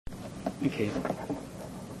Okay.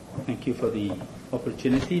 Thank you for the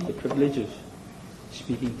opportunity, the privilege of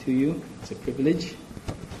speaking to you. It's a privilege.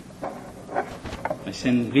 I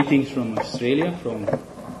send greetings from Australia, from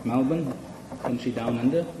Melbourne, country down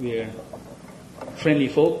under. We're friendly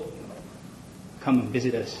folk. Come and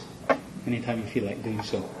visit us anytime you feel like doing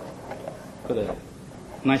so. Got a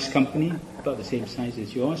nice company, about the same size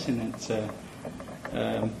as yours, and it's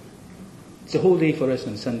a whole day for us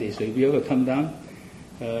on Sunday. So if you ever come down,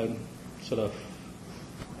 sort of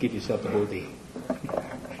give yourself the whole day.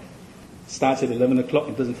 Starts at 11 o'clock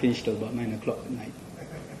and doesn't finish till about 9 o'clock at night.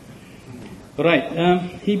 All right,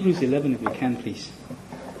 Hebrews 11 if you can, please.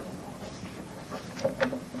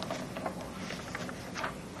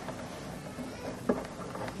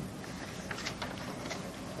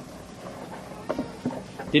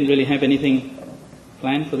 Didn't really have anything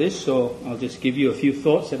planned for this, so I'll just give you a few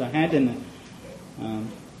thoughts that I had, and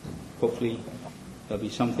hopefully there'll be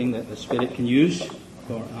something that the Spirit can use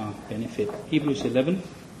for our benefit. Hebrews 11,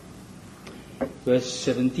 verse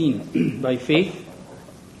 17. By faith,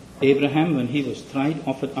 Abraham, when he was tried,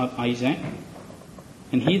 offered up Isaac,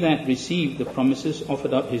 and he that received the promises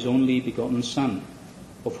offered up his only begotten son,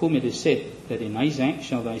 of whom it is said that in Isaac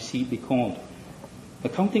shall thy seed be called.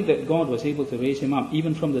 Accounting that God was able to raise him up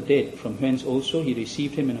even from the dead, from whence also he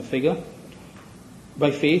received him in a figure. By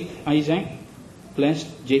faith, Isaac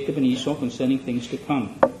blessed Jacob and Esau concerning things to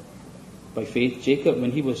come. By faith, Jacob,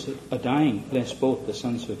 when he was dying, blessed both the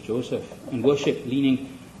sons of Joseph, and worshipped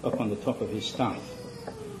leaning upon the top of his staff.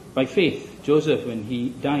 By faith, Joseph, when he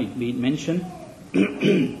died, made mention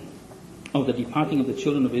of the departing of the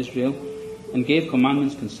children of Israel, and gave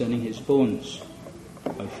commandments concerning his bones.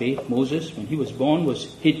 By faith, Moses, when he was born,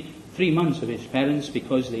 was hid 3 months of his parents,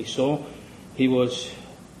 because they saw he was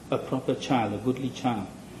a proper child, a goodly child,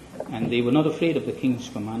 and they were not afraid of the king's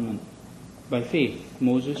commandment. By faith,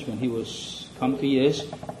 Moses, when he was come to years,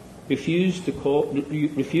 refused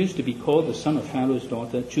to be called the son of Pharaoh's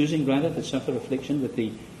daughter, choosing rather to suffer affliction with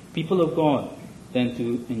the people of God than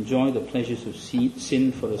to enjoy the pleasures of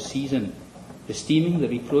sin for a season, esteeming the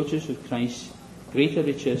reproaches of Christ greater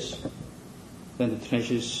riches than the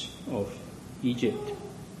treasures of Egypt.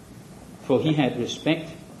 For he had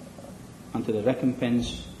respect unto the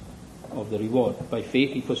recompense of the reward. By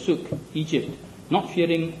faith he forsook Egypt, not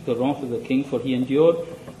fearing the wrath of the king, for he endured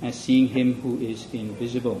as seeing him who is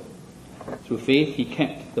invisible. Through faith he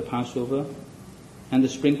kept the Passover and the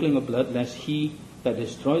sprinkling of blood, lest he that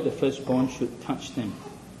destroyed the firstborn should touch them.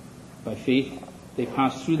 By faith they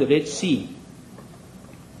passed through the Red Sea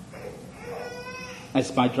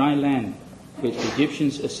as by dry land, which the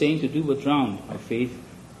Egyptians assaying to do were drowned. By faith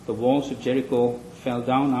the walls of Jericho fell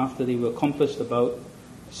down after they were compassed about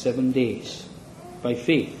 7 days. By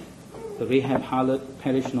faith the Rahab harlot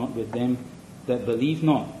perished not with them that believed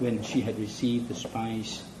not, when she had received the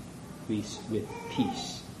spies with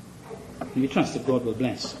peace. And we trust that God will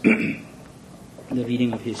bless the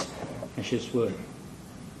reading of his precious word.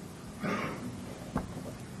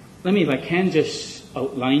 Let me, if I can, just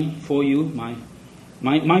outline for you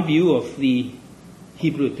my view of the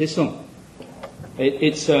Hebrew epistle.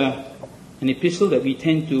 It's an epistle that we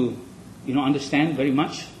tend to, understand very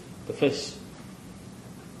much, the first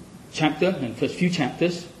chapter and first few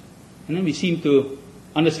chapters, and then we seem to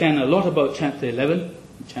understand a lot about chapter 11,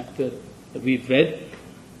 the chapter that we've read,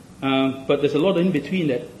 but there's a lot in between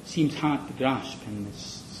that seems hard to grasp, and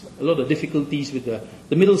there's a lot of difficulties with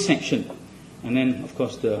the middle section, and then of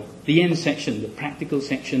course the end section, the practical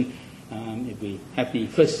section. If we have the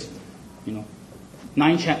first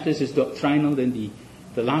 9 chapters is doctrinal, then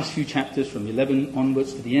the last few chapters from 11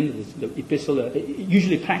 onwards to the end of the epistle are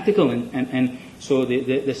usually practical, and so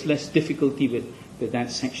there's less difficulty with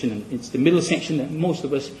that section. And it's the middle section that most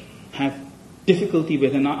of us have difficulty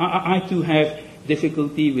with, and I too have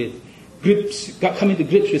difficulty with coming to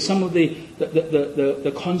grips with some of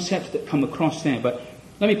the concepts that come across there. But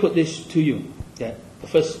let me put this to you, that the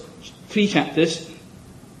first 3 chapters,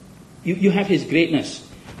 you have his greatness,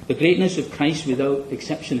 the greatness of Christ without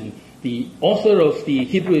exception. And the author of the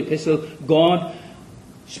Hebrew epistle, God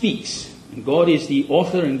speaks. And God is the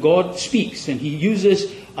author, and God speaks. And he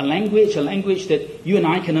uses a language that you and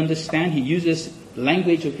I can understand. He uses the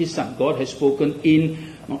language of his Son. God has spoken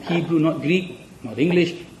in not Hebrew, not Greek, not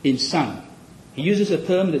English, in Son. He uses a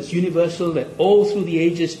term that's universal, that all through the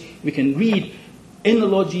ages we can read in the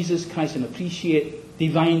Lord Jesus Christ and appreciate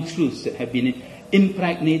divine truths that have been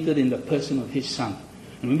impregnated in the person of his Son.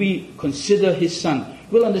 And when we consider his Son,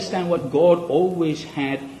 we'll understand what God always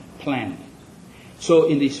had planned. So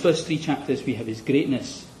in these first 3 chapters we have his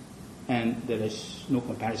greatness, and there is no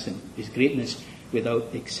comparison. His greatness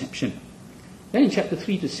without exception. Then in chapter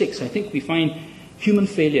 3 to 6, I think we find human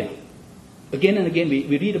failure. Again and again,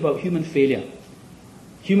 we read about human failure.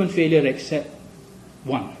 Human failure except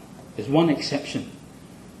one. There's one exception.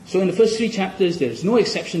 So in the first 3 chapters, there's no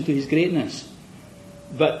exception to his greatness.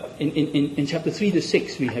 But in chapter 3 to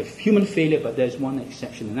 6, we have human failure, but there's one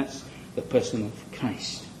exception, and that's the person of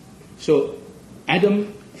Christ. So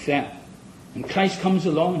Adam fell, and Christ comes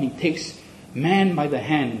along and he takes man by the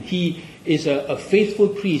hand. He is a faithful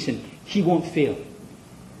priest, and he won't fail.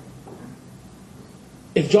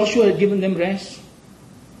 If Joshua had given them rest,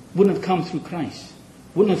 wouldn't have come through Christ.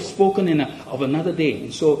 Wouldn't have spoken of another day.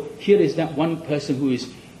 And so here is that one person who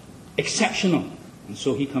is exceptional. And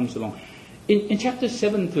so he comes along. In chapter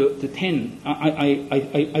 7 to 10,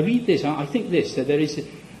 I read this. I think this, that there is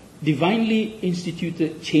divinely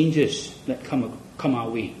instituted changes that come our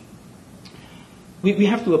way. We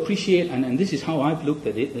have to appreciate, and this is how I've looked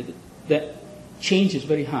at it, that change is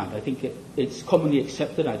very hard. I think it's commonly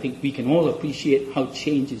accepted. I think we can all appreciate how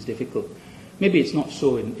change is difficult. Maybe it's not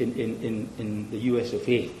so in the US of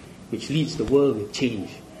A, which leads the world with change.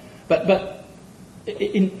 But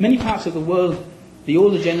in many parts of the world, the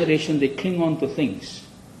older generation, they cling on to things.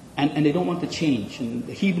 And they don't want to change. And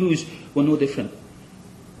the Hebrews were no different.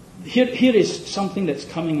 Here is something that's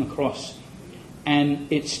coming across.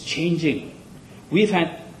 And it's changing. We've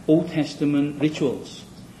had Old Testament rituals.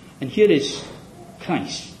 And here is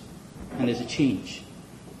Christ. And there's a change.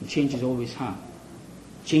 And change is always hard.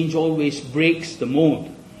 Change always breaks the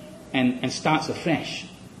mold and starts afresh.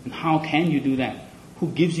 And how can you do that? Who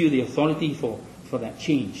gives you the authority for that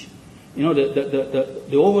change? You know,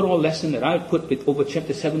 the overall lesson that I would put with over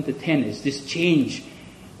chapter 7 to 10 is this change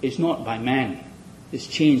is not by man. This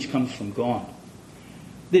change comes from God.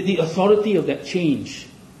 The authority of that change,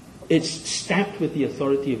 it's stamped with the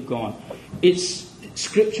authority of God. It's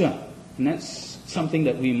Scripture. And that's something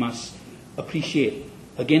that we must appreciate.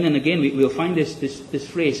 Again and again, we'll find this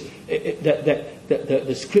phrase, that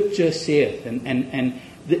the Scripture saith. And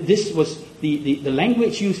this was the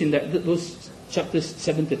language used in those chapters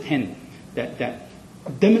 7 to 10 that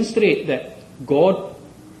demonstrate that God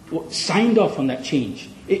signed off on that change.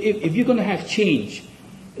 If you're going to have change,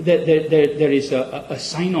 that there is a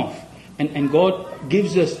sign off, and God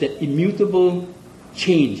gives us that immutable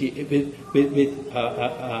change with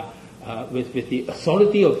the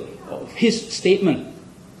authority of His statement.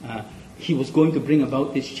 He was going to bring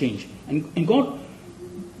about this change, and God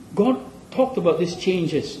talked about this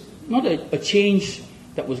change as not a change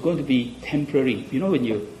that was going to be temporary. You know, when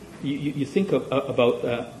you think about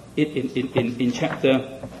it in chapter,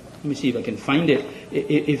 let me see if I can find it.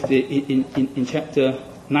 In chapter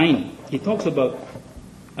 9, he talks about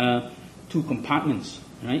 2 compartments.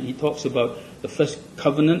 Right? He talks about the first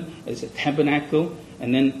covenant as a tabernacle,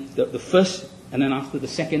 and then the first, and then after the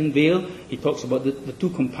second veil, he talks about the 2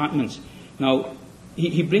 compartments. Now,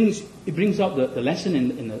 he brings out the lesson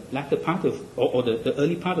in the latter part of, or the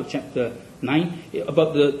early part of chapter 9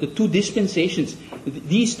 about the 2 dispensations.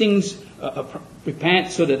 These things are prepared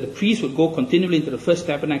so that the priest would go continually into the first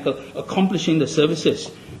tabernacle, accomplishing the services,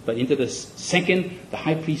 but into the second, the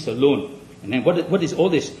high priest alone. And then what is all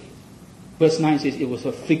this? Verse 9 says it was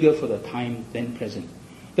a figure for the time then present.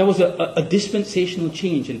 There was a dispensational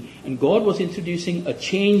change, and God was introducing a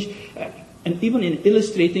change, and even in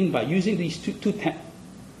illustrating by using these two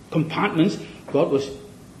compartments, God was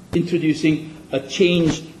introducing a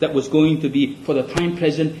change that was going to be for the time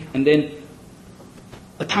present, and then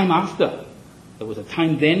a time after. There was a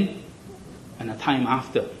time then and a time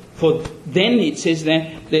after. For then it says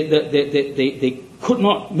that they could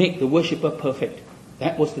not make the worshipper perfect.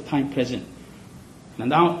 That was the time present. And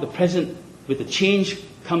now the present, with the change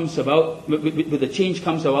comes about, with the change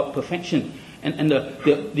comes about perfection. And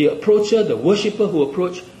the approacher, the worshipper who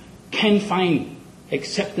approach, can find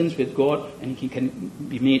acceptance with God, and he can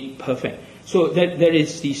be made perfect. So there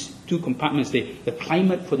is these 2 compartments. The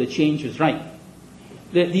climate for the change was right.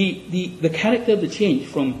 The character of the change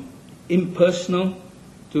from impersonal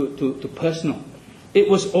to personal. It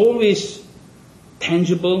was always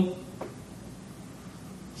tangible.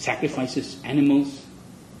 Sacrifices, animals,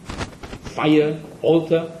 fire,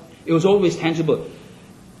 altar. It was always tangible.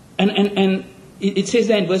 And it says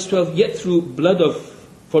there in verse 12, yet through blood of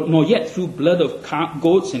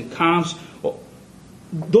goats and calves.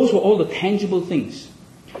 Those were all the tangible things.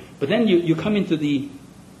 But then you come into the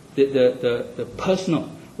personal.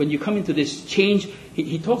 When you come into this change,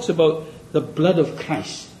 he talks about the blood of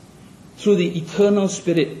Christ through the eternal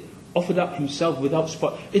Spirit offered up Himself without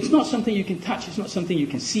spot. It's not something you can touch. It's not something you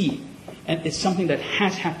can see. And it's something that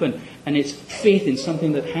has happened. And it's faith in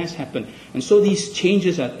something that has happened. And so these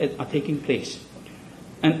changes are taking place.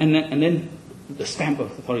 And then the stamp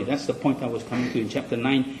of authority. That's the point I was coming to in chapter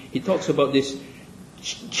 9. He talks about this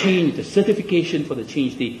change, the certification for the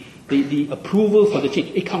change, the approval for the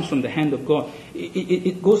change. It comes from the hand of God.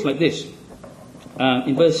 It goes like this.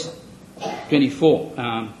 In verse 24,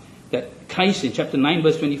 that Christ, in chapter 9,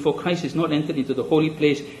 verse 24, Christ is not entered into the holy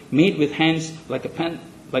place made with hands like a pattern,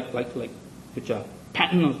 which are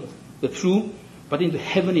pattern of the true, but into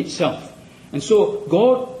heaven itself. And so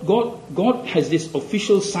God has this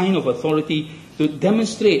official sign of authority to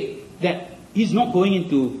demonstrate that He's not going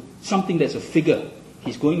into something that's a figure.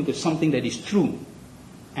 He's going into something that is true.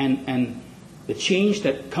 And the change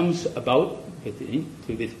that comes about,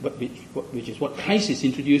 which is what Christ has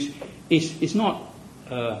introduced, is not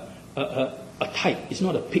a type. It's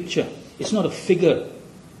not a picture. It's not a figure.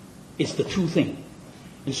 It's the true thing.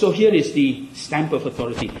 And so here is the stamp of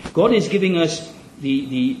authority. God is giving us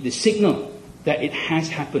the signal that it has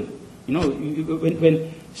happened. You know,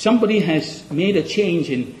 when somebody has made a change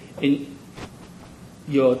in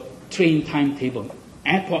your train timetable,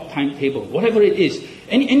 airport timetable, whatever it is,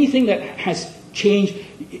 anything that has changed,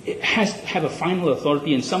 it has to have a final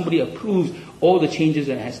authority, and somebody approves all the changes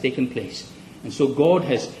that has taken place. And so God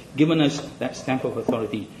has given us that stamp of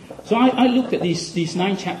authority. So I looked at these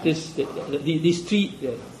 9 chapters, these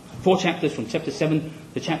 4 chapters from chapter 7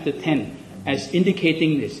 to chapter 10 as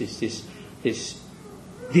indicating this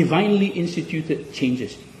divinely instituted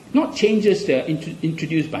changes. Not changes that are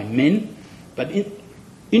introduced by men, but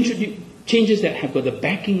changes that have got the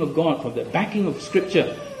backing of God, from the backing of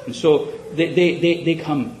Scripture. And so they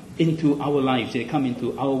come into our lives, they come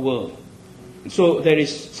into our world. And so there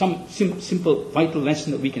is some simple, vital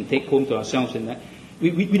lesson that we can take home to ourselves in that.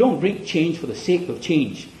 We don't bring change for the sake of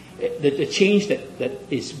change. The change that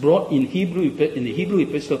is brought in the Hebrew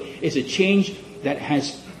epistle is a change that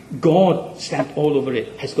has God stamped all over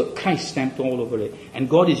it, has got Christ stamped all over it. And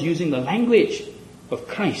God is using the language of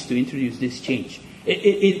Christ to introduce this change.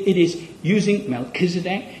 It is using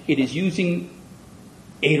Melchizedek, it is using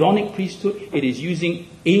Aaronic priesthood, it is using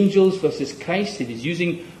angels versus Christ, it is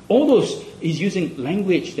using all those, is using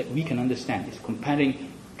language that we can understand. It's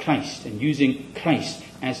comparing Christ and using Christ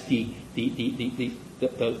as the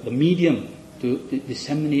medium to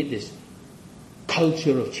disseminate this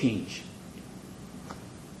culture of change.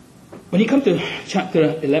 When you come to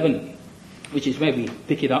chapter 11, which is where we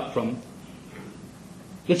pick it up from,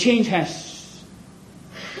 the change has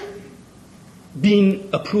been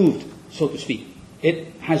approved, so to speak.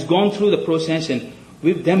 It has gone through the process, and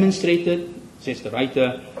we've demonstrated, says the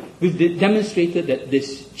writer, we've demonstrated that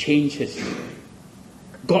this change has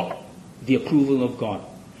got the approval of God.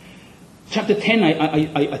 Chapter 10,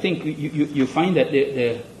 I think you find that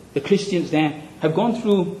the Christians there have gone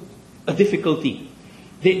through a difficulty.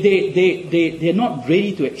 They're not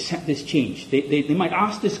ready to accept this change. They might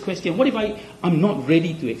ask this question, what if I'm not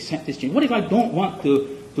ready to accept this change? What if I don't want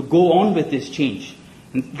to go on with this change?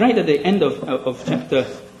 And right at the end of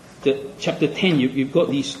chapter 10, you've got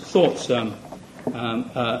these thoughts.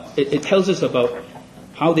 It tells us about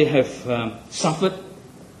how they have suffered,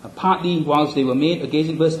 partly whilst they were made,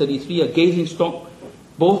 verse 33, a gazing stock,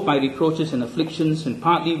 both by reproaches and afflictions, and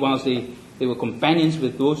partly whilst they were companions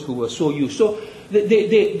with those who were so used. So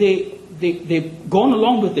they've gone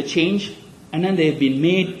along with the change, and then they've been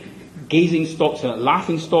made gazing stocks,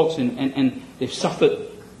 laughing stocks, and they've suffered.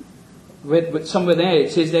 With somewhere there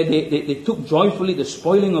it says that they took joyfully the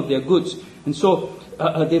spoiling of their goods, and so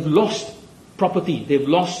they've lost property, they've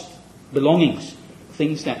lost belongings,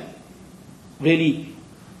 things that really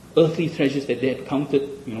earthly treasures that they had counted,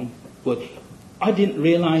 But I didn't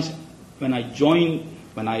realize when I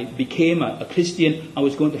became a Christian, I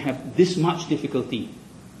was going to have this much difficulty.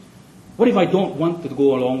 What if I don't want to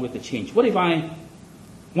go along with the change? What if I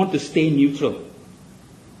want to stay neutral?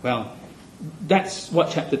 Well, that's what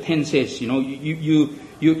chapter 10 says. You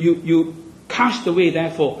cast away,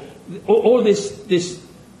 therefore, all this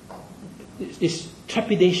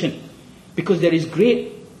trepidation, because there is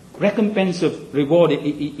great recompense of reward.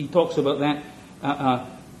 He talks about that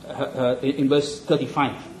in verse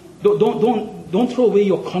 35. Don't throw away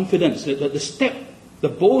your confidence. The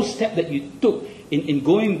bold step that you took in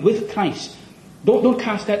going with Christ, don't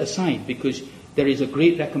cast that aside, because there is a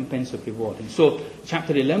great recompense of reward. And so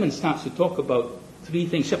chapter 11 starts to talk about 3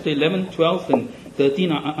 things. Chapter 11, 12, and 13,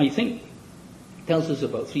 I think, tells us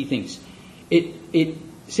about 3 things. It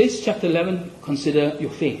says, chapter 11, consider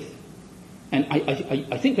your faith. And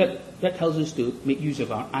I think that tells us to make use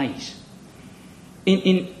of our eyes.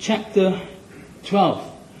 In chapter 12,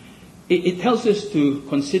 it tells us to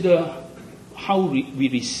consider how we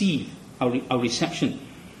receive our reception.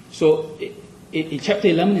 So in chapter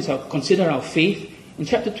 11 is consider our faith. In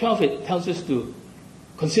chapter 12, it tells us to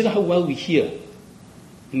consider how well we hear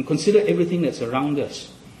and consider everything that's around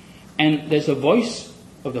us. And there's a voice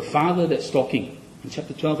of the Father that's talking. In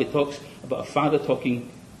chapter 12, it talks about a father talking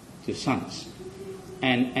to sons.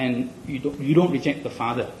 And you don't reject the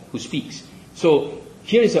Father who speaks. So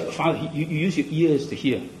here is a father, you use your ears to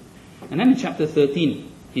hear. And then in chapter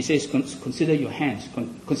 13, he says, consider your hands,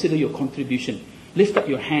 consider your contribution. Lift up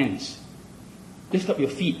your hands, lift up your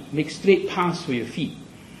feet, make straight paths for your feet.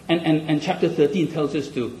 And chapter 13 tells us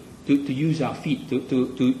to use our feet,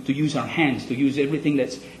 to use our hands, to use everything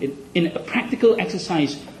that's in a practical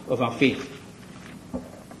exercise of our faith.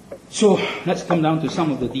 So let's come down to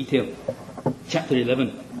some of the detail. Chapter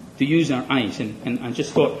 11, to use our eyes. And I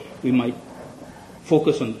just thought we might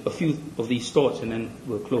focus on a few of these thoughts and then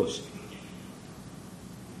we'll close.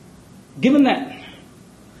 Given that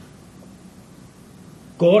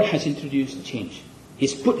God has introduced change,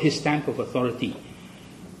 He's put His stamp of authority,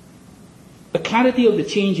 the clarity of the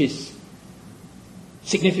change is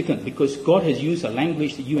significant because God has used a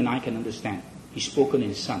language that you and I can understand. He's spoken in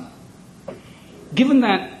His Son. Given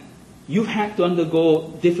that you've had to undergo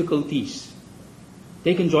difficulties,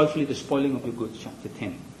 taken joyfully the spoiling of your goods, chapter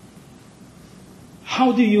 10.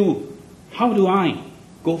 How do I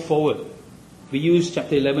go forward? We use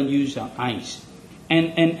chapter 11, use our eyes.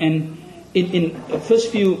 And in the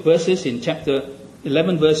first few verses in chapter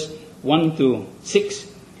 11, verse 1 to 6,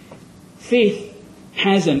 faith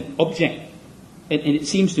has an object. And it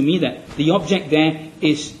seems to me that the object there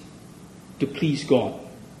is to please God.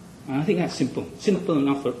 And I think that's simple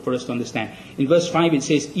enough for us to understand. In verse 5 it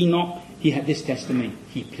says, Enoch, he had this testimony,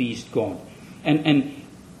 he pleased God. And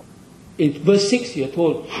in verse 6 you're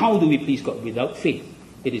told, how do we please God? Without faith,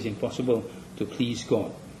 it is impossible to please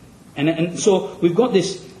God. And so we've got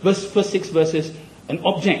this first 6 verses, an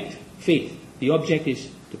object, faith. The object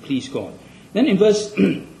is to please God. Then in verse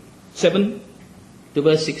 7 to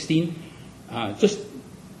verse 16, just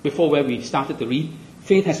before where we started to read,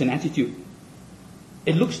 faith has an attitude.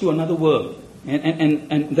 It looks to another world.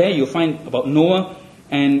 And there you'll find about Noah,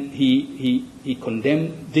 and he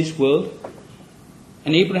condemned this world.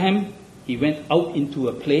 And Abraham, he went out into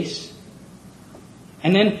a place.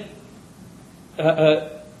 And then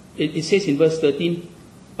it says in verse 13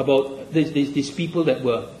 about these people that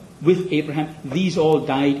were with Abraham, these all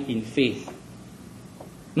died in faith.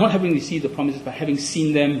 Not having received the promises, but having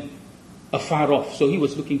seen them afar off. So he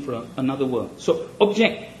was looking for another world. So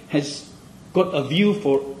object has got a view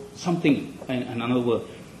for something in another world.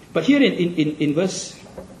 But here in verse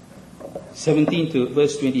 17 to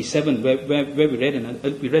verse 27, where we read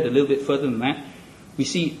a little bit further than that, we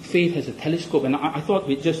see faith has a telescope. And I thought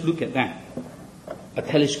we'd just look at that. A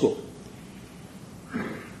telescope.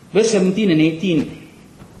 Verse 17 and 18,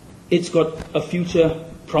 it's got a future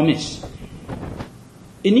promise.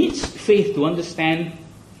 It needs faith to understand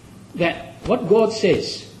that what God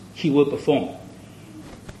says, He will perform.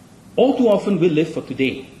 All too often we live for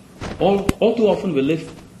today. All too often we live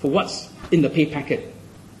for what's in the pay packet.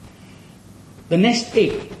 The nest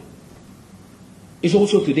egg is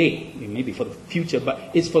also today, maybe for the future, but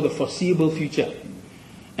it's for the foreseeable future.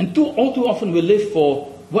 And all too often we live for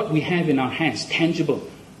what we have in our hands, tangible.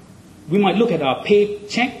 We might look at our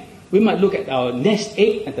paycheck, we might look at our nest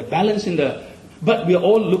egg, at the balance but we are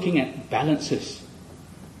all looking at balances.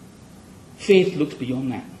 Faith looks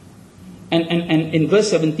beyond that. And in verse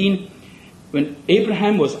 17, when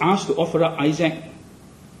Abraham was asked to offer up Isaac,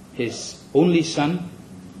 his only son,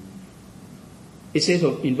 it says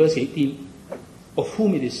in verse 18, of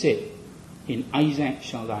whom it is said, in Isaac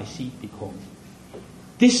shall thy seed be called.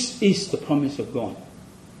 This is the promise of God.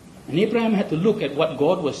 And Abraham had to look at what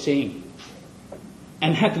God was saying,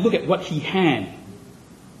 and had to look at what he had,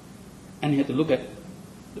 and he had to look at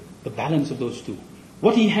the balance of those two.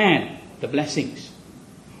 What he had, the blessings.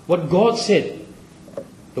 What God said,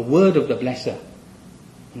 the word of the blesser.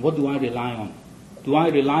 And what do I rely on? Do I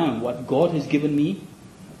rely on what God has given me,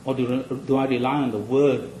 or do I rely on the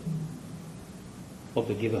word of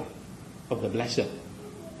the giver, of the blesser?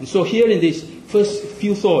 And so here in these first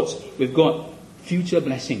few thoughts, we've got future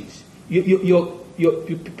blessings. You're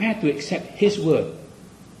prepared to accept His word.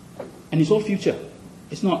 And it's all future.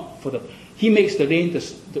 It's not for He makes the rain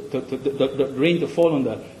the rain to fall on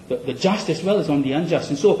the just as well as on the unjust.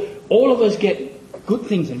 And so all of us get good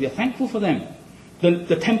things and we are thankful for them.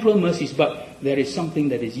 The temporal mercies, but there is something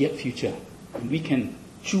that is yet future. And we can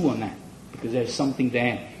chew on that because there is something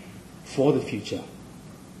there for the future.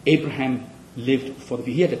 Abraham lived for the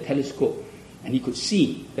future. He had a telescope and he could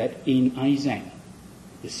see that in Isaac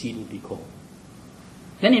the seed would be called.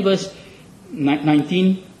 Then in verse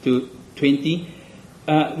 19 to 20,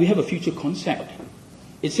 we have a future concept.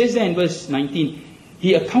 It says there in verse 19,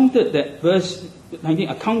 he accounted that, verse 19,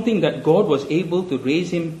 accounting that God was able to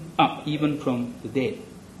raise him up even from the dead.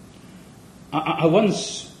 I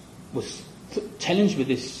once was challenged with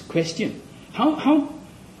this question. How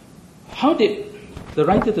did the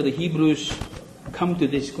writer to the Hebrews come to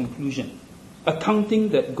this conclusion? Accounting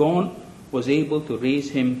that God was able to raise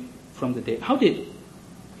him from the dead. How did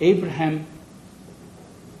Abraham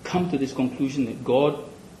come to this conclusion that God,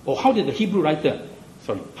 or how did the Hebrew writer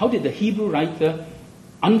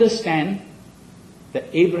understand that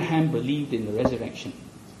Abraham believed in the resurrection?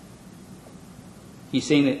 He's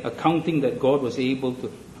saying that accounting that God was able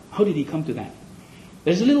to, how did he come to that?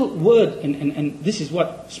 There's a little word, and this is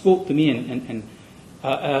what spoke to me,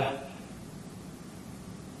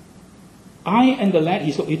 I and the lad,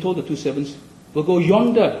 he told the two servants, will go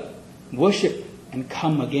yonder, worship, and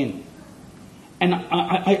come again. And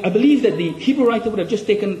I believe that the Hebrew writer would have just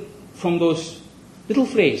taken from those little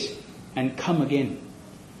phrase, and come again.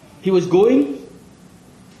 He was going,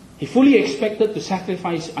 he fully expected to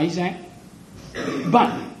sacrifice Isaac,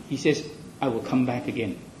 but he says, I will come back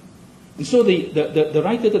again. And so the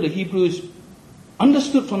writer to the Hebrews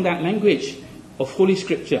understood from that language of Holy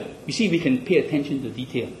Scripture. You see, we can pay attention to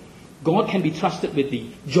detail. God can be trusted with the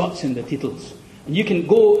jots and the tittles. And you can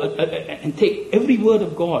go and take every word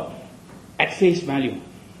of God at face value.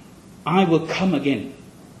 I will come again.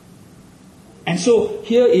 And so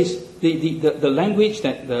here is the language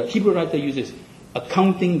that the Hebrew writer uses,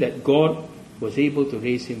 accounting that God was able to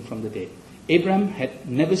raise him from the dead. Abraham had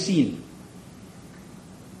never seen,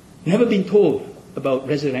 never been told about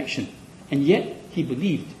resurrection, and yet he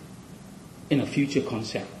believed in a future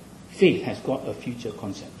concept. Faith has got a future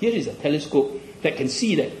concept. Here is a telescope that can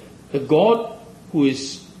see that the God who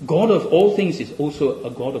is God of all things is also a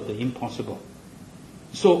God of the impossible.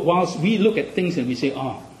 So whilst we look at things and we say,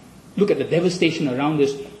 look at the devastation around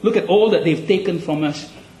us, look at all that they've taken from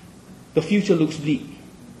us, the future looks bleak.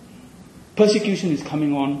 Persecution is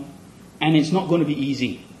coming on, and it's not going to be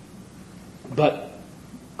easy. But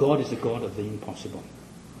God is the God of the impossible.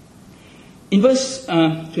 In verse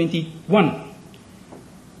 21,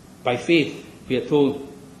 by faith, we are told,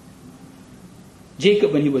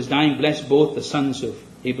 Jacob, when he was dying, blessed both the sons of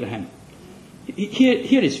Abraham.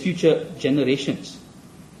 Here is future generations.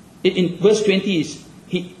 In verse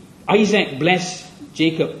 20, Isaac blessed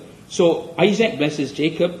Jacob. So Isaac blesses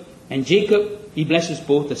Jacob, and Jacob, he blesses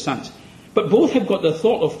both the sons. But both have got the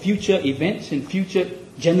thought of future events and future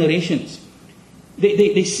generations.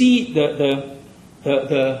 They see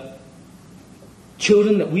the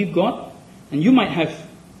children that we've got, and you might have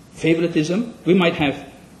favoritism, we might have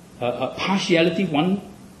partiality one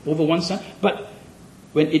over one son, but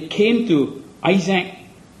when it came to Isaac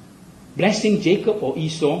blessing Jacob or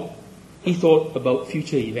Esau, he thought about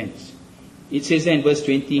future events. It says there in verse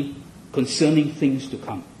 20, concerning things to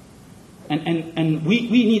come. And we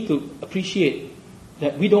need to appreciate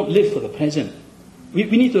that we don't live for the present. We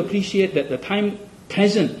need to appreciate that the time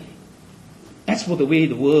present, that's the way of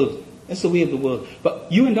the world. That's the way of the world.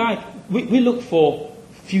 But you and I, we look for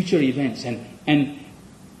future events. And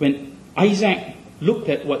when Isaac looked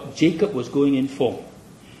at what Jacob was going in for,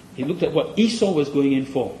 he looked at what Esau was going in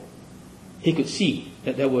for, he could see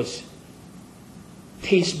that there was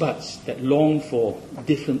taste buds that longed for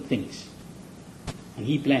different things. And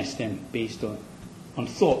he blessed them based on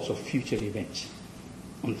thoughts of future events,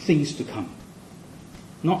 on things to come.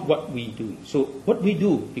 Not what we do. So what we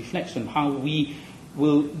do reflects on how we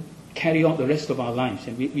will carry out the rest of our lives.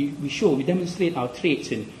 And we demonstrate our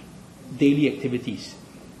traits in daily activities.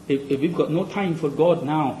 If we've got no time for God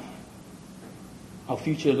now, our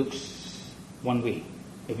future looks one way.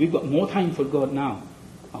 If we've got more time for God now,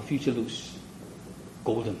 our future looks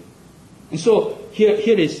golden. And so here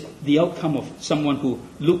is the outcome of someone who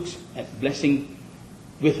looks at blessing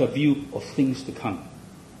with a view of things to come.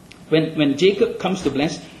 When Jacob comes to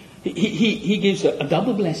bless, he gives a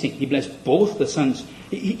double blessing. He blessed both the sons.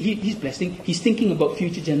 He's blessing. He's thinking about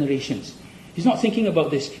future generations. He's not thinking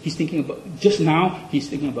about this. He's thinking about just now. He's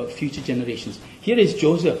thinking about future generations. Here is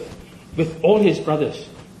Joseph with all his brothers,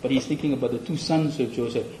 but he's thinking about the two sons of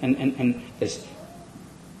Joseph, and there's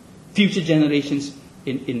future generations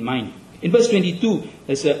in mind. In verse 22,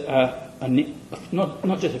 there's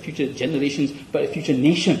not just a future generations, but a future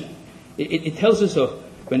nation. It tells us of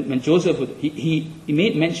when Joseph, he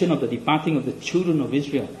made mention of the departing of the children of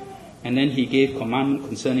Israel, and then he gave commandment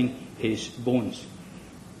concerning his bones.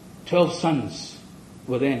 12 sons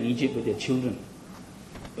were there in Egypt with their children.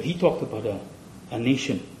 But he talked about a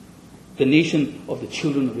nation, the nation of the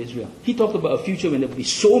children of Israel. He talked about a future when there would be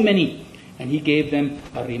so many, and he gave them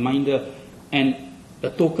a reminder and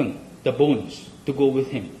a token, the bones. to go with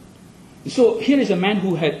him. So here is a man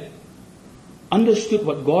who had understood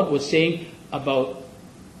what God was saying about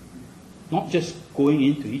not just going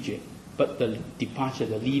into Egypt, but the departure,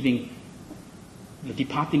 the leaving, the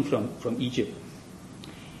departing from Egypt.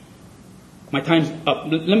 My time's up.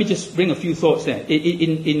 Let me just bring a few thoughts there.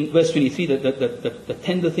 In verse 23, the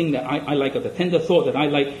tender thing that I like, or the tender thought that I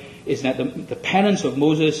like, is that the parents of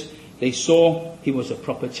Moses, they saw he was a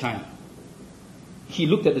proper child. He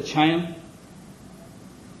looked at the child.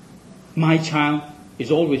 My child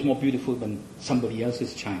is always more beautiful than somebody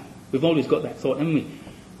else's child. We've always got that thought, haven't we?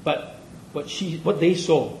 But what they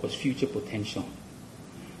saw was future potential.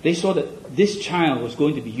 They saw that this child was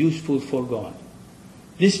going to be useful for God.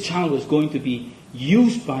 This child was going to be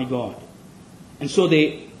used by God. And so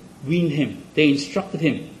they weaned him. They instructed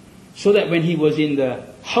him. So that when he was in the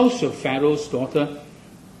house of Pharaoh's daughter,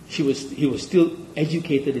 he was still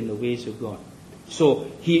educated in the ways of God.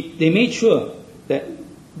 So they made sure that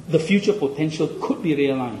the future potential could be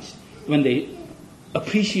realized. When they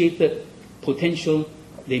appreciated potential,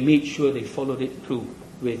 they made sure they followed it through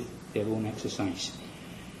with their own exercise.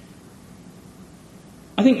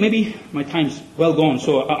 I think maybe my time's well gone,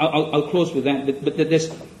 so I'll close with that. But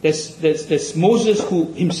there's Moses,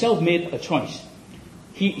 who himself made a choice.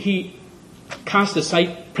 He cast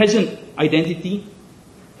aside present identity,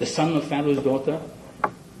 the son of Pharaoh's daughter,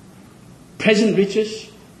 present riches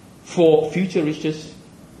for future riches,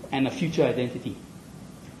 and a future identity.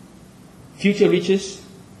 Future riches,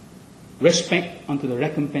 respect unto the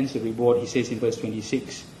recompense of reward, he says in verse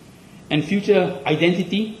 26. And future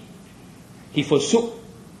identity, he forsook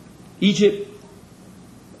Egypt,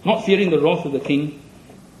 not fearing the wrath of the king,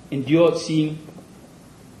 endured seeing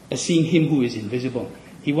him who is invisible.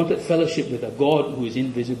 He wanted fellowship with a God who is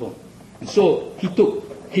invisible. And so he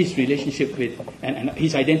took his relationship with and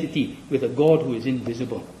his identity with a God who is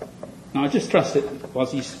invisible. Now I just trust that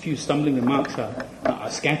whilst these few stumbling remarks are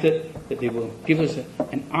scattered, that they will give us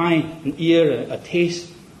an eye, an ear, a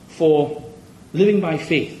taste for living by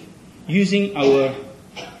faith, using our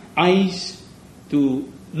eyes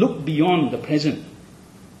to look beyond the present.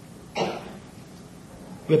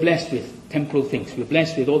 We're blessed with temporal things. We're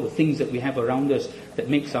blessed with all the things that we have around us that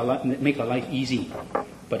make our life easy.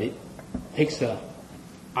 But it takes the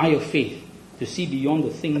eye of faith to see beyond the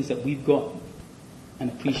things that we've got and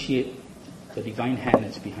appreciate the divine hand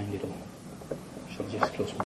that's behind it all. Shall I just close?